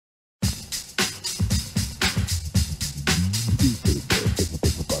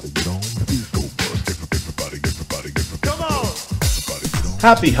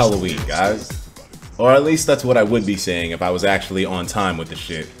Happy Halloween, guys. Or at least that's what I would be saying if I was actually on time with the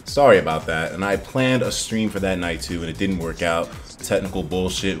shit. Sorry about that, and I planned a stream for that night too, and it didn't work out. Technical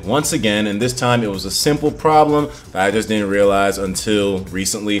bullshit once again, and this time it was a simple problem that I just didn't realize until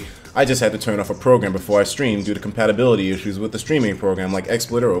recently. I just had to turn off a program before I streamed due to compatibility issues with the streaming program like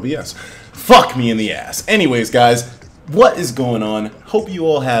XSplit or OBS. Fuck me in the ass. Anyways, guys, what is going on? Hope you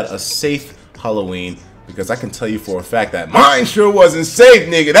all had a safe Halloween. Because I can tell you for a fact that mine sure wasn't safe,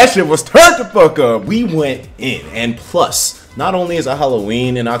 nigga. That shit was turned the fuck up. We went in. And plus, not only is it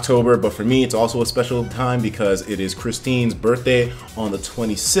Halloween in October, but for me, it's also a special time because it is Christine's birthday on the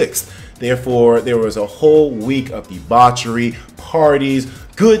 26th. Therefore, there was a whole week of debauchery, parties,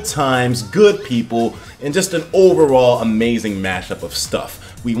 good times, good people, and just an overall amazing mashup of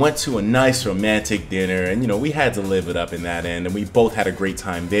stuff. We went to a nice romantic dinner, and you know, we had to live it up in that end, and we both had a great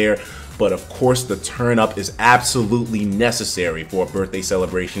time there. But of course, the turn up is absolutely necessary for a birthday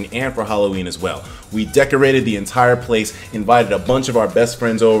celebration and for Halloween as well. We decorated the entire place, invited a bunch of our best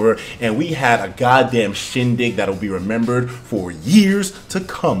friends over, and we had a goddamn shindig that'll be remembered for years to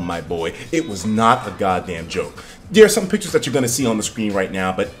come, my boy. It was not a goddamn joke. There are some pictures that you're gonna see on the screen right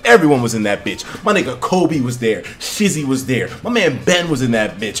now, but everyone was in that bitch. My nigga Kobe was there, Shizzy was there, my man Ben was in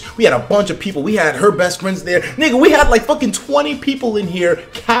that bitch. We had a bunch of people, we had her best friends there. Nigga, we had like fucking 20 people in here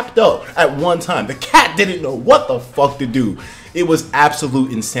capped up at one time. The cat didn't know what the fuck to do. It was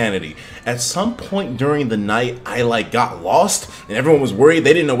absolute insanity. At some point during the night, I like got lost and everyone was worried.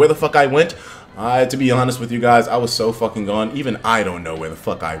 They didn't know where the fuck I went. To be honest with you guys, I was so fucking gone. Even I don't know where the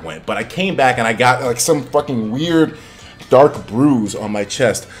fuck I went. But I came back and I got like some fucking weird dark bruise on my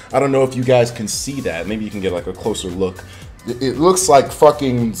chest. I don't know if you guys can see that. Maybe you can get like a closer look. It looks like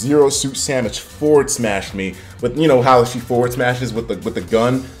fucking Zero Suit Sandwich forward smashed me. But you know how she forward smashes with the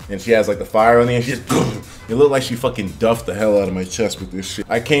gun and she has like the fire on the end. She just boom. It looked like she fucking duffed the hell out of my chest with this shit.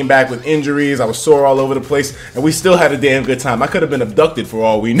 I came back with injuries, I was sore all over the place, and we still had a damn good time. I could have been abducted for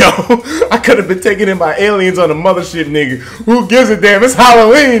all we know. I could have been taken in by aliens on a mothership, nigga. Who gives a damn? It's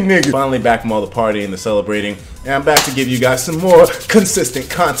Halloween, nigga. Finally back from all the partying and the celebrating, and I'm back to give you guys some more consistent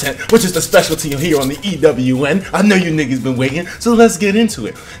content, which is the specialty here on the EWN. I know you niggas been waiting, so let's get into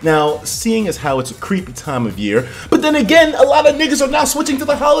it. Now, seeing as how it's a creepy time of year, but then again, a lot of niggas are now switching to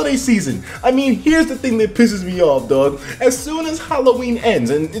the holiday season. I mean, here's the thing that pisses me off, dog. As soon as Halloween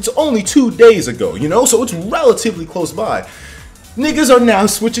ends, and it's only 2 days ago, you know, so it's relatively close by, niggas are now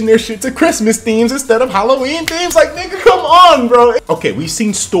switching their shit to Christmas themes instead of Halloween themes. Like, nigga, come on, bro. Okay, we've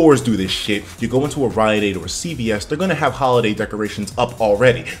seen stores do this shit. You go into a Rite Aid or a CVS, they're gonna have holiday decorations up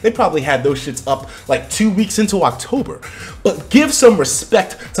already. They probably had those shits up like 2 weeks into October. But give some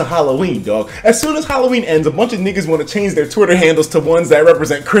respect to Halloween, dog. As soon as Halloween ends, a bunch of niggas want to change their Twitter handles to ones that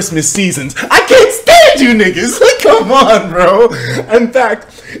represent Christmas seasons. I can't stand you niggas. Like, come on, bro. In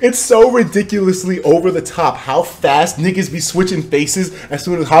fact, it's so ridiculously over the top how fast niggas be switching faces as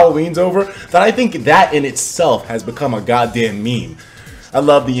soon as Halloween's over that I think that in itself has become a goddamn meme. I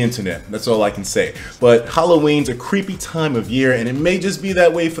love the internet, that's all I can say. But Halloween's a creepy time of year, and it may just be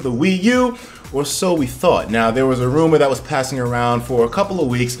that way for the Wii U, or so we thought. Now, there was a rumor that was passing around for a couple of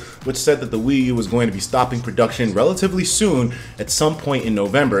weeks which said that the Wii U was going to be stopping production relatively soon at some point in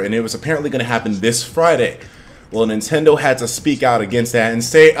November, and it was apparently going to happen this Friday. Well, Nintendo had to speak out against that and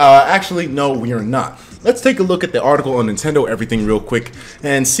say, actually, no, we are not. Let's take a look at the article on Nintendo Everything real quick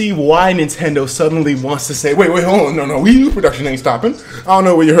and see why Nintendo suddenly wants to say, wait, hold on, no, Wii U production ain't stopping. I don't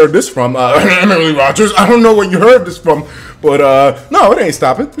know where you heard this from, Emily Rogers. I don't know where you heard this from, but no, it ain't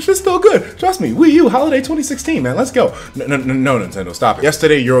stopping. This shit's still good. Trust me, Wii U Holiday 2016, man, let's go. No, Nintendo, stop it.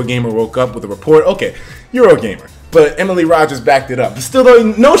 Yesterday, Eurogamer woke up with a report. Okay, Eurogamer. But Emily Rogers backed it up. But still,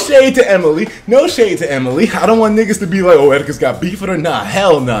 though, no shade to Emily. No shade to Emily. I don't want niggas to be like, oh, Etika's got beef with her. Nah,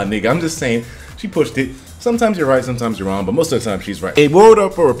 hell nah, nigga. I'm just saying, she pushed it. Sometimes you're right, sometimes you're wrong, but most of the time she's right. They wrote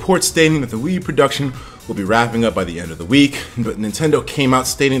up a report stating that the Wii U production will be wrapping up by the end of the week, but Nintendo came out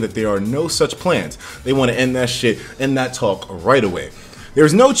stating that there are no such plans. They want to end that shit, end that talk right away. There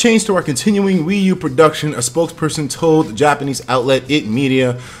is no change to our continuing Wii U production, a spokesperson told the Japanese outlet It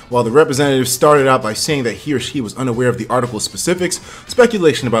Media, while the representative started out by saying that he or she was unaware of the article's specifics.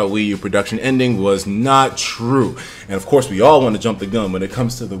 Speculation about Wii U production ending was not true. And of course, we all want to jump the gun when it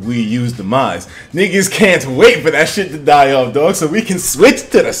comes to the Wii U's demise. Niggas can't wait for that shit to die off, dog, so we can switch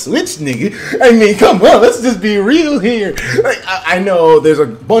to the Switch, nigga. I mean, come on, let's just be real here. Like, I know there's a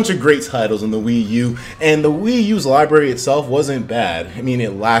bunch of great titles in the Wii U, and the Wii U's library itself wasn't bad. I mean,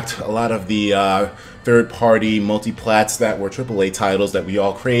 it lacked a lot of the third-party multi-plats that were AAA titles that we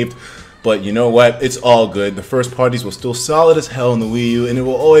all craved. But you know what? It's all good. The first parties were still solid as hell in the Wii U, and it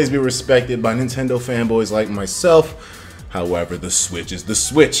will always be respected by Nintendo fanboys like myself. However, the Switch is the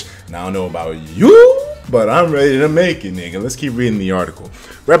Switch. Now, I don't know about you, but I'm ready to make it, nigga. Let's keep reading the article.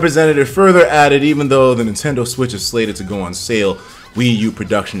 Representative further added, even though the Nintendo Switch is slated to go on sale, Wii U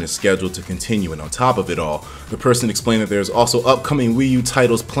production is scheduled to continue, and on top of it all, the person explained that there's also upcoming Wii U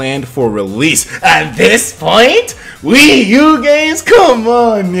titles planned for release. At this point, Wii U games? Come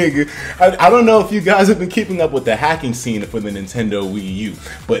on, nigga. I don't know if you guys have been keeping up with the hacking scene for the Nintendo Wii U,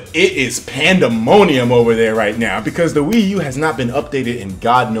 but it is pandemonium over there right now because the Wii U has not been updated in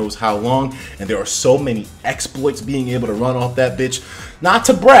God knows how long, and there are so many exploits being able to run off that bitch. Not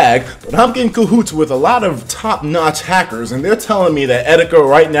to brag, but I'm getting cahoots with a lot of top-notch hackers, and they're telling me that Etika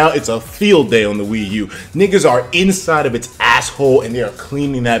right now, it's a field day on the Wii U. Niggas are inside of its asshole, and they are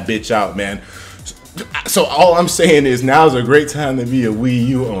cleaning that bitch out, man. So all I'm saying is now's a great time to be a Wii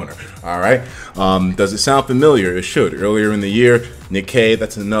U owner, alright? Does it sound familiar? It should. Earlier in the year, Nikkei,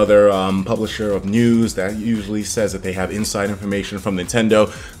 that's another publisher of news that usually says that they have inside information from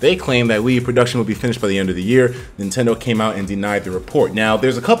Nintendo. They claim that Wii U production will be finished by the end of the year. Nintendo came out and denied the report. Now,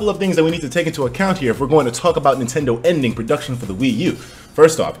 there's a couple of things that we need to take into account here if we're going to talk about Nintendo ending production for the Wii U.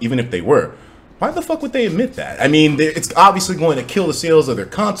 First off, even if they were, why the fuck would they admit that? I mean, it's obviously going to kill the sales of their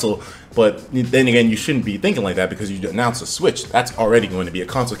console, but then again, you shouldn't be thinking like that because you announced a Switch. That's already going to be a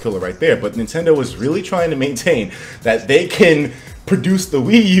console killer right there. But Nintendo is really trying to maintain that they can produce the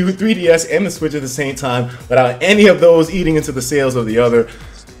Wii U, 3DS, and the Switch at the same time without any of those eating into the sales of the other.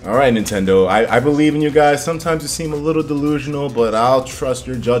 Alright, Nintendo, I believe in you guys. Sometimes you seem a little delusional, but I'll trust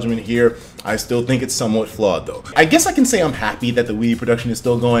your judgment here. I still think it's somewhat flawed, though. I guess I can say I'm happy that the Wii U production is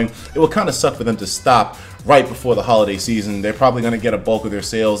still going. It will kind of suck for them to stop right before the holiday season. They're probably going to get a bulk of their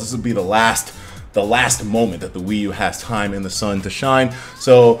sales. This will be the last moment that the Wii U has time in the sun to shine.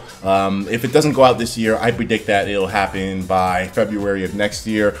 So if it doesn't go out this year, I predict that it'll happen by February of next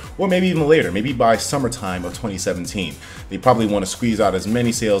year, or maybe even later, maybe by summertime of 2017. They probably want to squeeze out as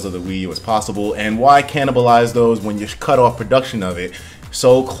many sales of the Wii U as possible, and why cannibalize those when you cut off production of it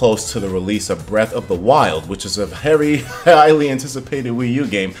so close to the release of Breath of the Wild, which is a very highly anticipated Wii U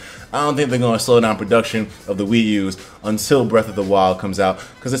game. I don't think they're going to slow down production of the Wii U's until Breath of the Wild comes out,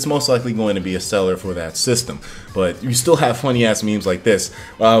 because it's most likely going to be a seller for that system. But you still have funny ass memes like this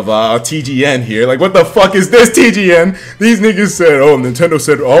of TGN here. Like, what the fuck is this, TGN? These niggas said, oh, Nintendo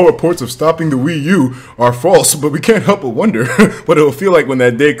said all reports of stopping the Wii U are false, but we can't help but wonder what it will feel like when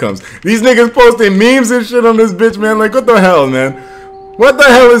that day comes. These niggas posting memes and shit on this bitch, man. Like, what the hell, man? What the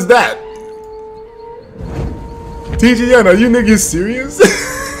hell is that? TGN, are you niggas serious?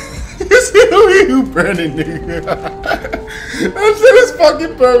 You see the Wii U burning, nigga? That shit is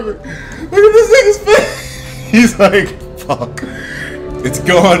fucking perfect. Look at this nigga's face. He's like, fuck. It's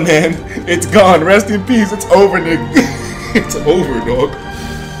gone, man. It's gone. Rest in peace. It's over, nigga. It's over, dog.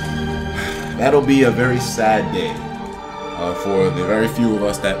 That'll be a very sad day for the very few of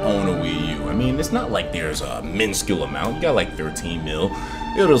us that own a Wii U. I mean, it's not like there's a minuscule amount. You got like 13 mil.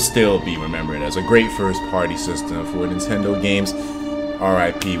 It'll still be remembered as a great first-party system for Nintendo games.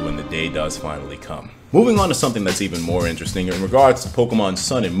 RIP when the day does finally come. Moving on to something that's even more interesting in regards to Pokemon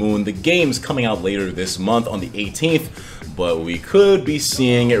Sun and Moon. The game's coming out later this month on the 18th, but we could be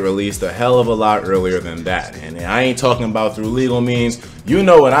seeing it released a hell of a lot earlier than that. And I ain't talking about through legal means, you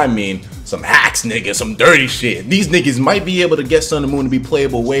know what I mean. Some hacks, niggas, some dirty shit. These niggas might be able to get Sun and Moon to be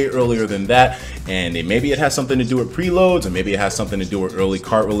playable way earlier than that, and maybe it has something to do with preloads, or maybe it has something to do with early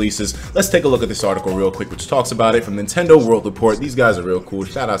cart releases. Let's take a look at this article real quick, which talks about it from Nintendo World Report. These guys are real cool.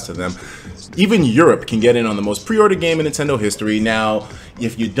 Shout outs to them. Even Europe can get in on the most pre-ordered game in Nintendo history. Now,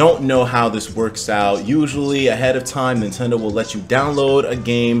 if you don't know how this works out, usually ahead of time, Nintendo will let you download a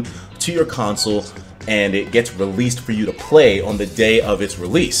game to your console, and it gets released for you to play on the day of its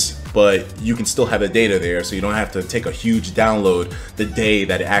release. But you can still have the data there, so you don't have to take a huge download the day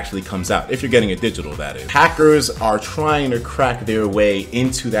that it actually comes out, if you're getting it digital, that is. Hackers are trying to crack their way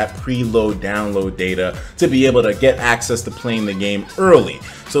into that preload download data to be able to get access to playing the game early.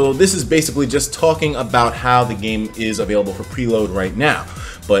 So this is basically just talking about how the game is available for preload right now.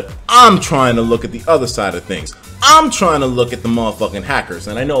 But I'm trying to look at the other side of things. I'm trying to look at the motherfucking hackers,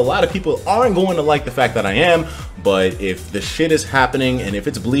 and I know a lot of people aren't going to like the fact that I am, but if the shit is happening and if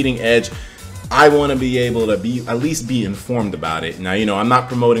it's bleeding edge, I want to be able to at least be informed about it. Now, you know, I'm not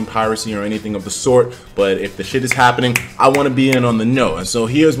promoting piracy or anything of the sort, but if the shit is happening, I want to be in on the know. And so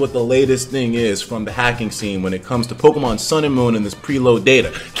here's what the latest thing is from the hacking scene when it comes to Pokemon Sun and Moon and this preload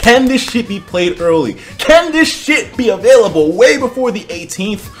data. Can this shit be played early? Can this shit be available way before the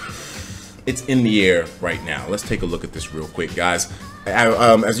 18th? It's in the air right now. Let's take a look at this real quick, guys.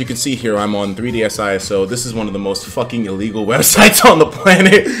 As you can see here, I'm on 3DS ISO. This is one of the most fucking illegal websites on the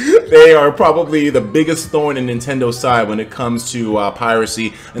planet. They are probably the biggest thorn in Nintendo's side when it comes to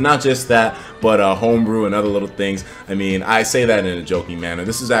piracy, and not just that, but homebrew and other little things. I mean, I say that in a joking manner.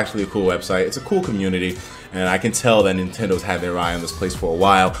 This is actually a cool website. It's a cool community, and I can tell that Nintendo's had their eye on this place for a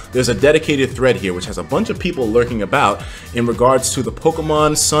while. There's a dedicated thread here which has a bunch of people lurking about in regards to the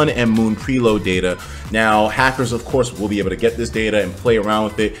Pokemon Sun and Moon preload data. Now, hackers, of course, will be able to get this data and play around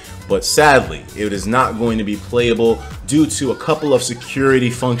with it, but sadly, it is not going to be playable due to a couple of security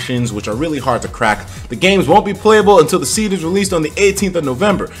functions which are really hard to crack. The games won't be playable until the seed is released on the 18th of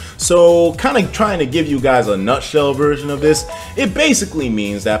November. So, kind of trying to give you guys a nutshell version of this, it basically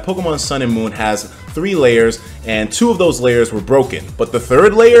means that Pokemon Sun and Moon has 3 layers, and 2 of those layers were broken. But the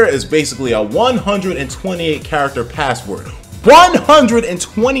 3rd layer is basically a 128 character password.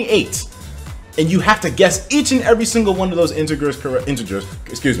 128! And you have to guess each and every single one of those integers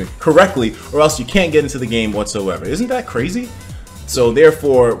correctly, or else you can't get into the game whatsoever. Isn't that crazy? So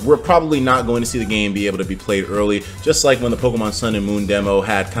therefore, we're probably not going to see the game be able to be played early, just like when the Pokemon Sun and Moon demo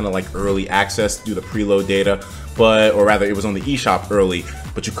had kind of like early access through the preload data, or rather it was on the eShop early,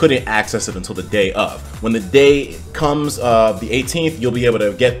 but you couldn't access it until the day of. When the day comes, the 18th, you'll be able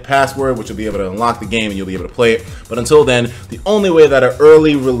to get password, which will be able to unlock the game and you'll be able to play it. But until then, the only way that an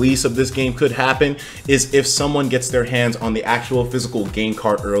early release of this game could happen is if someone gets their hands on the actual physical game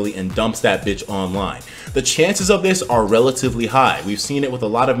card early and dumps that bitch online. The chances of this are relatively high. We've seen it with a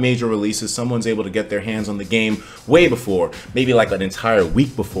lot of major releases. Someone's able to get their hands on the game way before, maybe like an entire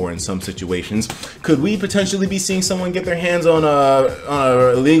week before in some situations. Could we potentially be seeing someone get their hands on a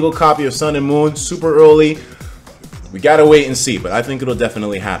illegal copy of Sun and Moon super early? We gotta wait and see, but I think it'll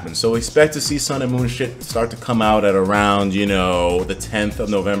definitely happen. So expect to see Sun and Moon shit start to come out at around, you know, the 10th of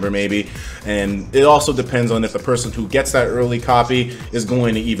November maybe. And it also depends on if the person who gets that early copy is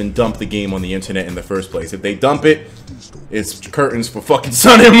going to even dump the game on the internet in the first place. If they dump it, it's curtains for fucking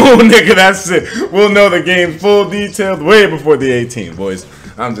Sun and Moon, nigga, that's it. We'll know the game's full detailed way before the 18th, boys.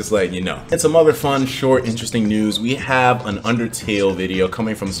 I'm just letting you know. And some other fun, short, interesting news. We have an Undertale video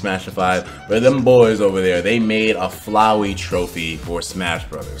coming from Smashify, where them boys over there, they made a Flowey trophy for Smash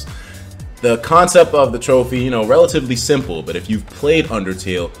Brothers. The concept of the trophy, you know, relatively simple, but if you've played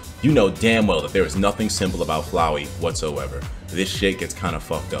Undertale, you know damn well that there is nothing simple about Flowey whatsoever. This shit gets kind of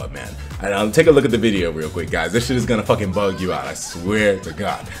fucked up, man. Take a look at the video real quick, guys. This shit is gonna fucking bug you out, I swear to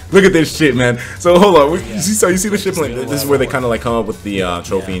God. Look at this shit, man. So hold on, you see the shit? This is where they kind of like come up with the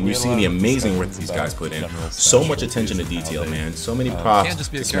trophy, and you see the amazing work these guys put in. So much attention to detail, man. So many props to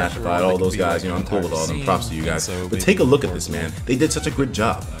Smashify, all those guys. You know, I'm cool with all them. Props to you guys. But take a look at this, man. They did such a good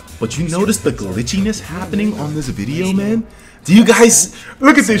job. But you notice the glitchiness happening on this video, man? Do you guys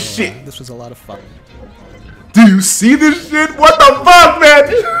look at this shit? This was a lot of fun. Do you see this shit? What the fuck,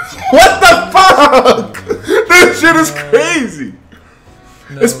 man? What the fuck? This shit is crazy.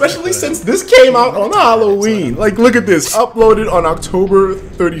 Especially since this came out on Halloween. Like, look at this. Uploaded on October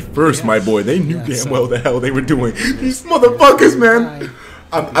 31st, my boy. They knew damn well the hell they were doing. These motherfuckers, man.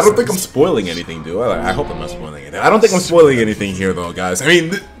 I don't think I'm spoiling anything, dude. I hope I'm not spoiling anything. I don't think I'm spoiling anything here, though, guys. I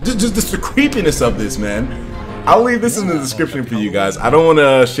mean, just the creepiness of this, man. I'll leave this in the description for you guys. I don't want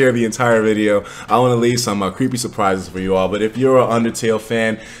to share the entire video. I want to leave some creepy surprises for you all. But if you're an Undertale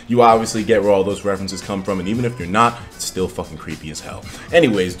fan, you obviously get where all those references come from. And even if you're not, it's still fucking creepy as hell.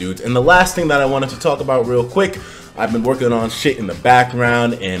 Anyways, dudes, and the last thing that I wanted to talk about real quick, I've been working on shit in the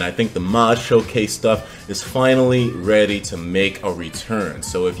background, and I think the mod showcase stuff is finally ready to make a return.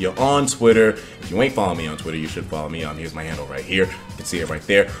 So if you're on Twitter, if you ain't following me on Twitter, you should follow me. Here's my handle right here. You can see it right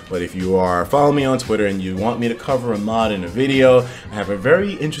there. But if you are following me on Twitter and you want me to cover a mod in a video, I have a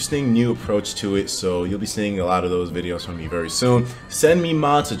very interesting new approach to it. So you'll be seeing a lot of those videos from me very soon. Send me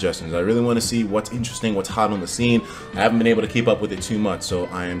mod suggestions. I really want to see what's interesting, what's hot on the scene. I haven't been able to keep up with it too much, so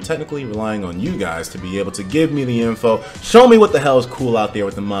I am technically relying on you guys to be able to give me the info. Show me what the hell is cool out there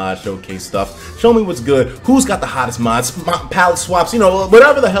with the mod showcase stuff. Show me what's good. Who's got the hottest mods, palette swaps, you know,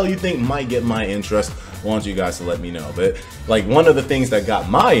 whatever the hell you think might get my interest. I want you guys to let me know. But like, one of the things that got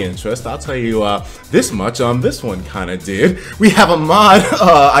my interest, I'll tell you this much, this one kind of did. We have a mod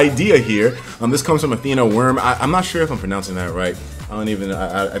idea here. This comes from Athena Worm. I'm not sure if I'm pronouncing that right. I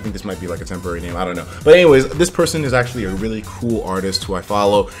think this might be like a temporary name, I don't know. But anyways, this person is actually a really cool artist who I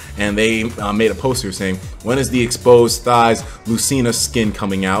follow, and they made a poster saying, when is the exposed thighs Lucina skin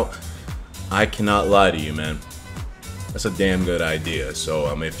coming out? I cannot lie to you, man. That's a damn good idea.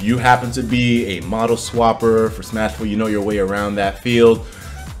 So if you happen to be a model swapper for Smash 4, you know your way around that field,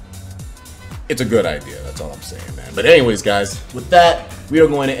 it's a good idea. That's all I'm saying, man. But anyways, guys, with that, we are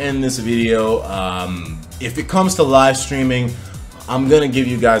going to end this video. If it comes to live streaming, I'm gonna give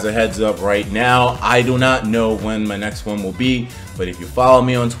you guys a heads up right now. I do not know when my next one will be, but if you follow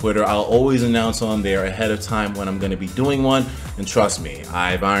me on Twitter, I'll always announce on there ahead of time when I'm gonna be doing one. And trust me,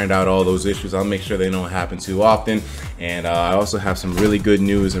 I've ironed out all those issues. I'll make sure they don't happen too often. And I also have some really good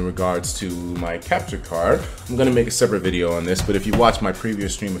news in regards to my capture card. I'm gonna make a separate video on this, but if you watched my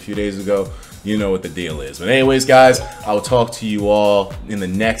previous stream a few days ago, you know what the deal is. But anyways, guys, I'll talk to you all in the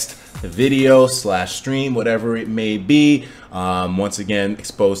next video / stream, whatever it may be. Once again,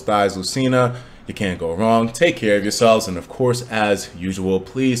 exposed thighs, Lucina. You can't go wrong. Take care of yourselves, and of course, as usual,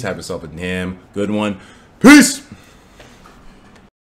 please have yourself a damn good one. Peace.